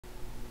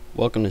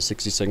Welcome to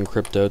 60-Second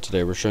Crypto.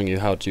 Today we're showing you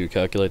how to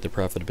calculate the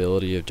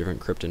profitability of different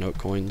Cryptonote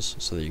coins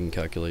so that you can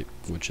calculate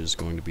which is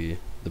going to be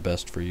the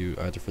best for you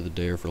either for the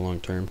day or for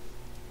long term.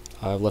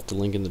 I've left a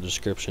link in the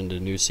description to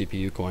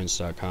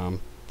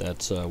newcpucoins.com.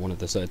 That's one of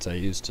the sites I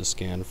use to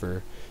scan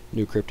for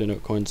new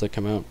Cryptonote coins that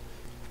come out.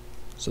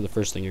 So the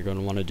first thing you're going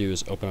to want to do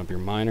is open up your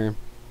miner.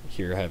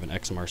 Here I have an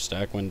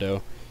xmr-stak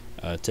window.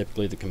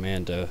 Typically the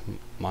command to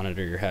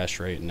monitor your hash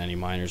rate in any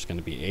miner is going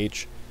to be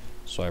H.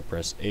 So I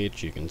press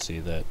H. You can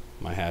see that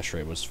my hash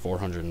rate was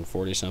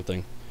 440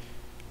 something.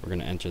 We're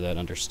going to enter that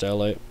under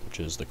Stellite, which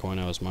is the coin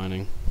I was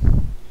mining,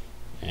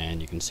 and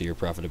you can see your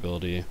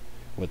profitability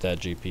with that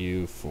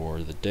GPU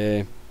for the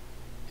day.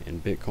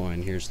 In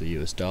Bitcoin, here's the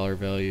US dollar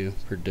value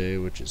per day,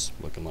 which is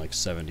looking like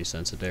 70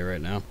 cents a day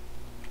right now.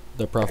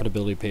 The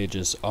profitability page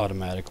is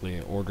automatically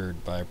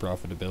ordered by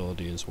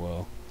profitability as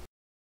well,